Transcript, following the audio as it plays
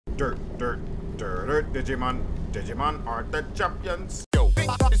Digimon are the champions.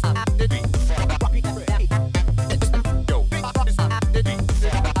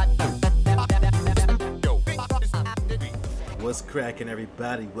 What's cracking,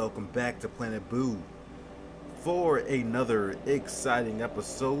 everybody? Welcome back to Planet Boo for another exciting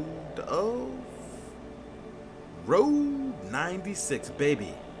episode of Road 96,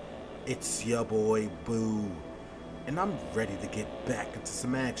 baby. It's your boy Boo, and I'm ready to get back into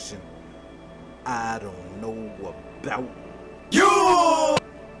some action. I don't know about you!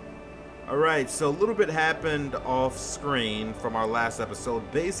 Alright, so a little bit happened off screen from our last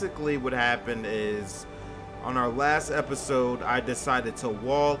episode. Basically what happened is, on our last episode, I decided to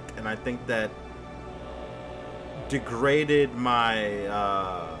walk, and I think that degraded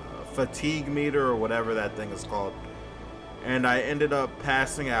my fatigue meter, or whatever that thing is called. And I ended up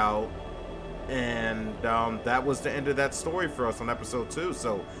passing out, and that was the end of that story for us on episode 2.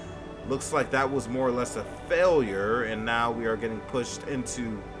 So looks like that was more or less a failure, and now we are getting pushed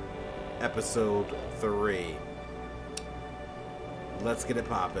into episode 3. Let's get it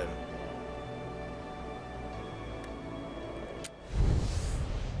poppin'.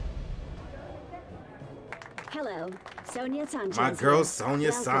 Hello, Sonia Sanchez. My girl, Sonia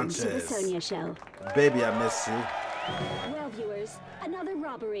Welcome Sanchez. to the Sonia Show. Baby, I miss you. Well, viewers, another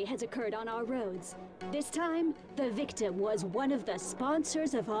robbery has occurred on our roads. This time, the victim was one of the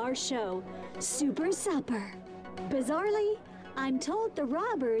sponsors of our show, Super Supper. Bizarrely, I'm told the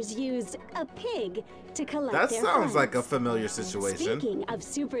robbers used a pig to collect That their sounds funds. like a familiar situation. Speaking of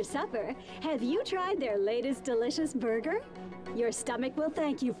Super Supper, have you tried their latest delicious burger? Your stomach will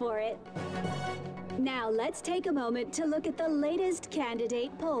thank you for it. Now let's take a moment to look at the latest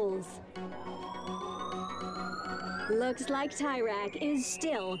candidate polls. Looks like Tyrak is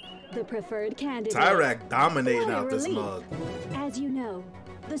still the preferred candidate. Tyrak dominating What a out this relief. mug. As you know,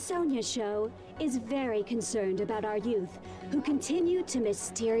 the Sonia Show is very concerned about our youth who continue to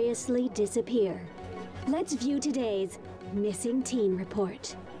mysteriously disappear. Let's view today's Missing Teen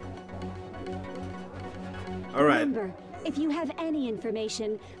Report. All right. Remember, if you have any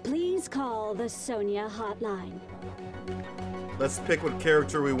information, please call the Sonia hotline. Let's pick what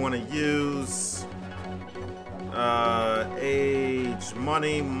character we want to use. Age,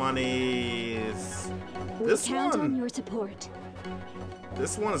 money is this We count on one. your support.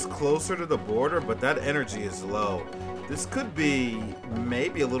 This one is closer to the border, but that energy is low. This could be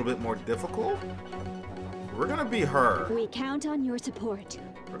maybe a little bit more difficult. We're gonna be her. We count on your support.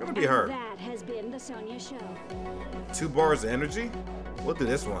 We're gonna be her. That has been the Sonia Show. 2 bars of energy. We'll do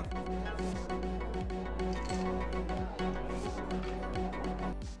this one.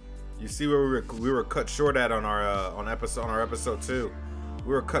 You see where we were cut short at on our episode 2.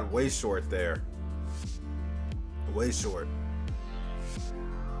 We were cut way short there. Way short.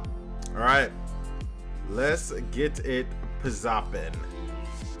 All right, let's get it pizzoppin'.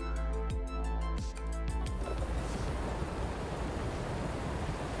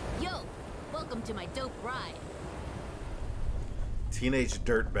 Yo, welcome to my dope ride. Teenage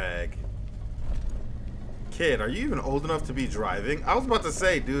dirtbag. Kid, are you even old enough to be driving? I was about to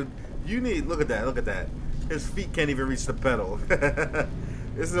say, dude, you need, look at that. His feet can't even reach the pedal.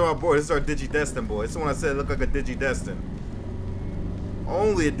 This is my boy, this is our DigixArt boy. This is the one I said looked like a DigixArt.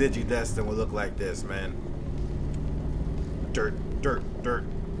 Only a DigixArt would look like this, man. Dirt,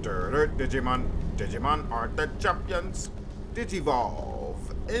 Digimon are the champions. Digivolve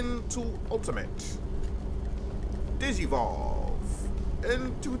into ultimate. Digivolve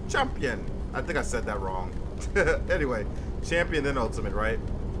into champion. I think I said that wrong. Anyway, champion then ultimate, right?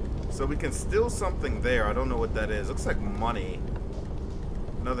 So we can steal something there. I don't know what that is. Looks like money.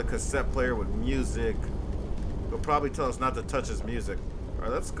 Another cassette player with music. He'll probably tell us not to touch his music. All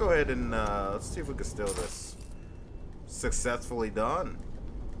right, let's go ahead and let's see if we can steal this. Successfully done.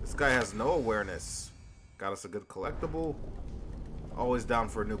 This guy has no awareness. Got us a good collectible. Always down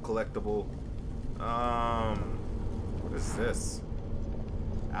for a new collectible. What is this?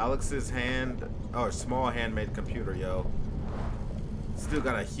 Alex's hand, oh, small handmade computer, yo. Still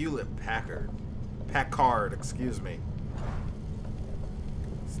got a Packard, excuse me.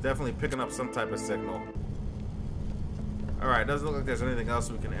 It's definitely picking up some type of signal. All right, doesn't look like there's anything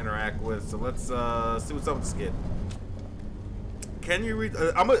else we can interact with, so let's see what's up with this kid. Can you read?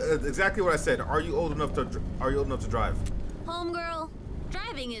 Exactly what I said. Are you old enough to drive? Homegirl,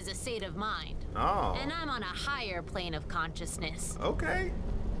 driving is a state of mind. Oh. And I'm on a higher plane of consciousness. Okay.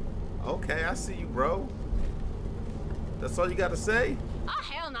 Okay, I see you, bro. That's all you got to say? Oh,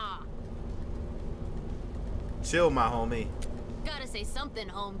 hell nah. Chill, my homie. Gotta say something,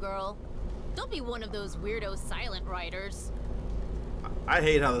 homegirl. Don't be one of those weirdo silent riders. I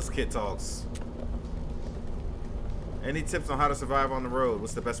hate how this kid talks. Any tips on how to survive on the road?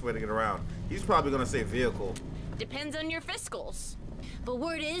 What's the best way to get around? He's probably gonna say vehicle. Depends on your fiscals. But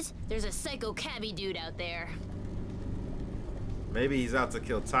word is, there's a psycho cabbie dude out there. Maybe he's out to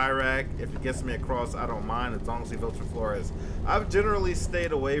kill Tyrak. If he gets me across, I don't mind as long as he votes for Flores. I've generally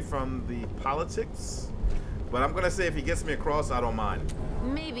stayed away from the politics, but I'm gonna say if he gets me across, I don't mind.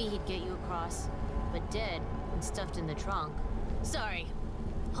 Maybe he'd get you across, but dead and stuffed in the trunk. Sorry,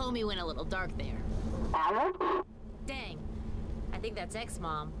 homie went a little dark there. Dang, I think that's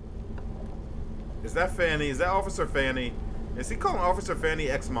ex-mom. Is that Fanny? Is that Officer Fanny? Is he calling Officer Fanny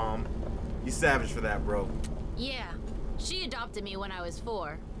ex-mom? You savage for that, bro. Yeah, she adopted me when I was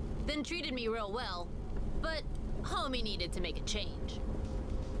 4, then treated me real well, but homie needed to make a change.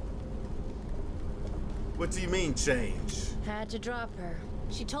 What do you mean, change? Had to drop her.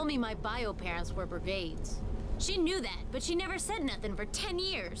 She told me my bio parents were brigades. She knew that, but she never said nothing for 10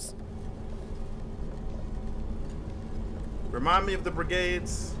 years. Remind me of the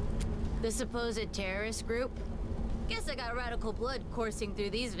brigades. The supposed terrorist group? Guess I got radical blood coursing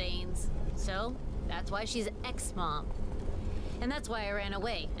through these veins. So, that's why she's ex-mom. And that's why I ran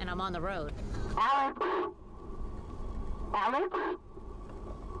away, and I'm on the road. Alex? Alex?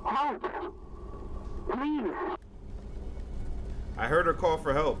 Help! Please! I heard her call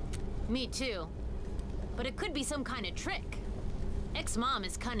for help. Me too. But it could be some kind of trick. Ex-mom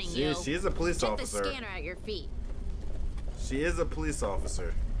is cunning, yo. She is a police officer. Check the scanner at your feet. She is a police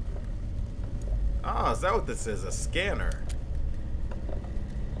officer. Oh, is that what this is? A scanner.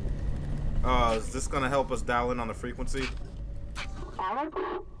 Oh, is this gonna help us dial in on the frequency? Alex?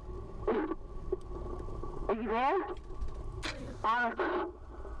 Are you there? Alex?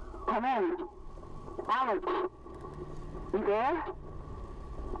 Come in. Alex? You there?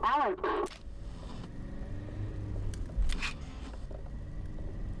 Alex?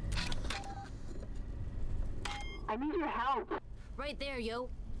 I need your help. Right there, yo.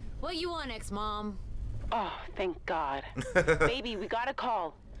 What you want, ex-mom? Oh, thank God. Baby, we got a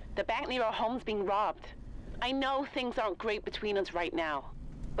call. The bank near our home's being robbed. I know things aren't great between us right now,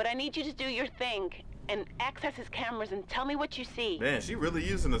 but I need you to do your thing and access his cameras and tell me what you see. Man, she really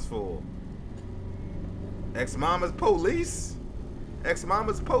using this fool. Ex-mama's police?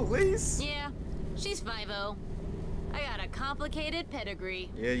 Ex-mama's police? Yeah, she's 5-0. I got a complicated pedigree.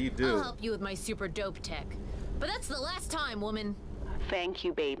 Yeah, you do. I'll help you with my super dope tech. But that's the last time, woman. Thank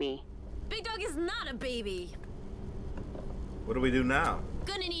you, baby. Big Dog is not a baby. What do we do now?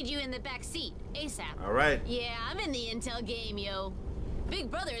 Gonna need you in the back seat, ASAP. All right. Yeah, I'm in the intel game, yo.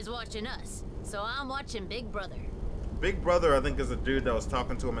 Big Brother is watching us, so I'm watching Big Brother. Big Brother, I think, is a dude that was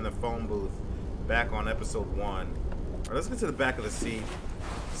talking to him in the phone booth back on episode 1. All right, let's get to the back of the seat.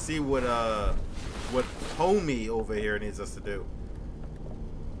 See what homie over here needs us to do.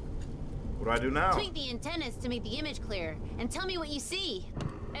 What do I do now? Tweak the antennas to make the image clear, and tell me what you see.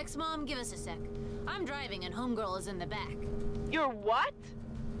 Ex-mom, give us a sec. I'm driving and homegirl is in the back. You're what?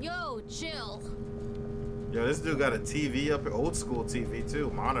 Yo, chill. Yo, this dude got a TV up, old school TV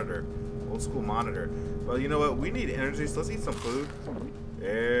too, monitor, old school monitor. Well, you know what? We need energy, so let's eat some food.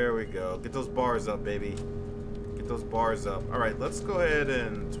 There we go. Get those bars up, baby. Get those bars up. All right, let's go ahead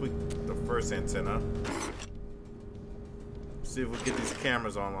and tweak the first antenna. See if we get these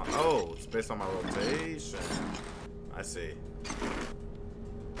cameras online. Oh, it's based on my rotation. I see.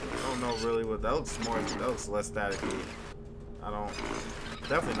 I don't know really what that looks more. That looks less staticky. I don't.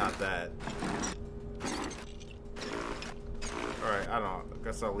 Definitely not that. All right, I don't. I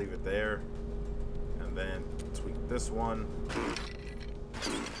guess I'll leave it there, and then tweak this one.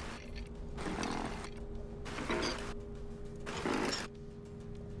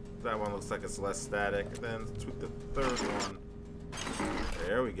 That one looks like it's less static. And then tweak the third one.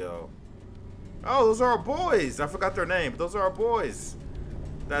 There we go. Oh, those are our boys. I forgot their name. Those are our boys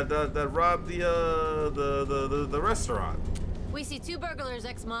that robbed the restaurant. We see 2 burglars,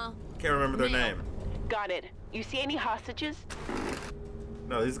 ex-ma. Can't remember their Male. name. Got it. You see any hostages?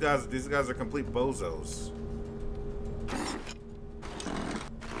 No, these guys are complete bozos.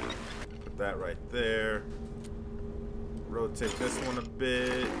 Put that right there. Rotate this one a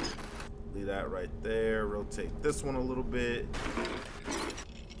bit. Leave that right there. Rotate this one a little bit.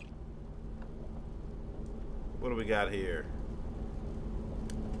 What do we got here?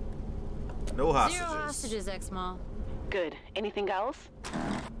 No hostages. 0 hostages, ex-ma. Good. Anything else?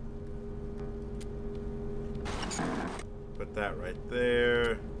 Put that right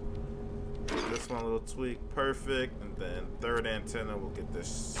there. This one a little tweak. Perfect. And then third antenna, we'll get this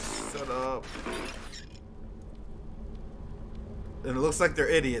set up. And it looks like they're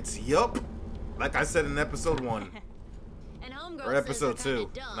idiots. Yup. Like I said in episode 1. And homegirl Or episode says we're 2,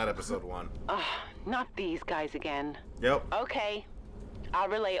 kinda dumb. not episode 1. Not these guys again. Yep. Okay, I'll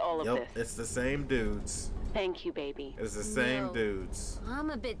relay all of Yep, this. it's the same dudes. Thank you, baby. It's the same No. dudes. I'm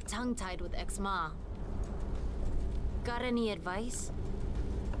a bit tongue-tied with ex-ma. Got any advice?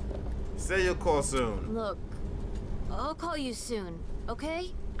 Say you'll call soon. Look, I'll call you soon,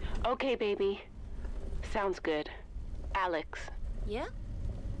 okay? Okay, baby. Sounds good. Alex, Yeah?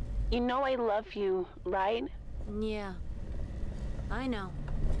 you know I love you, right? Yeah. I know.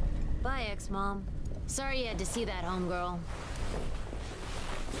 Bye, ex-mom. Sorry you had to see that, homegirl.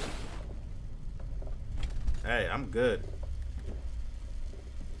 Hey, I'm good.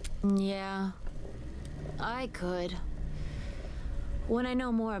 Yeah. I could. When I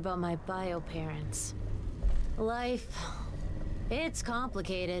know more about my bio parents. Life, it's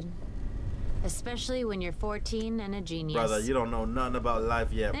complicated. Especially when you're 14 and a genius. Brother, you don't know nothing about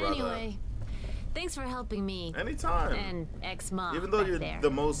life yet, brother. Anyway, thanks for helping me. Anytime. And ex-mom. Even though back you're there.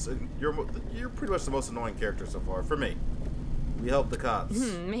 the most, you're pretty much the most annoying character so far for me. We help the cops.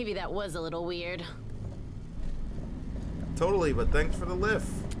 Maybe that was a little weird. Totally, but thanks for the lift.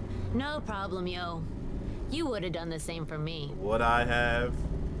 No problem, yo. You would have done the same for me. Would I have?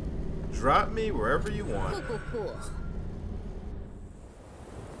 Drop me wherever you want. Cool.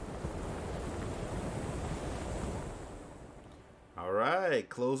 All right,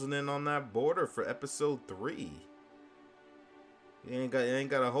 closing in on that border for episode 3. You ain't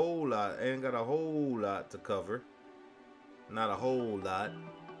got a whole lot. Ain't got a whole lot to cover. Not a whole lot,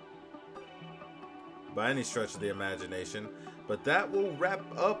 by any stretch of the imagination. But that will wrap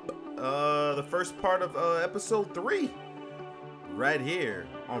up the first part of episode 3 right here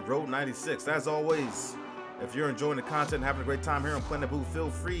on Road 96. As always, if you're enjoying the content and having a great time here on Planet Boo, feel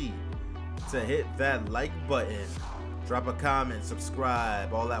free to hit that like button, drop a comment,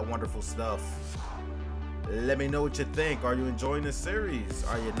 subscribe, all that wonderful stuff. Let me know what you think. Are you enjoying this series?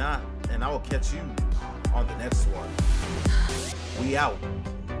 Are you not? And I will catch you on the next one. We out.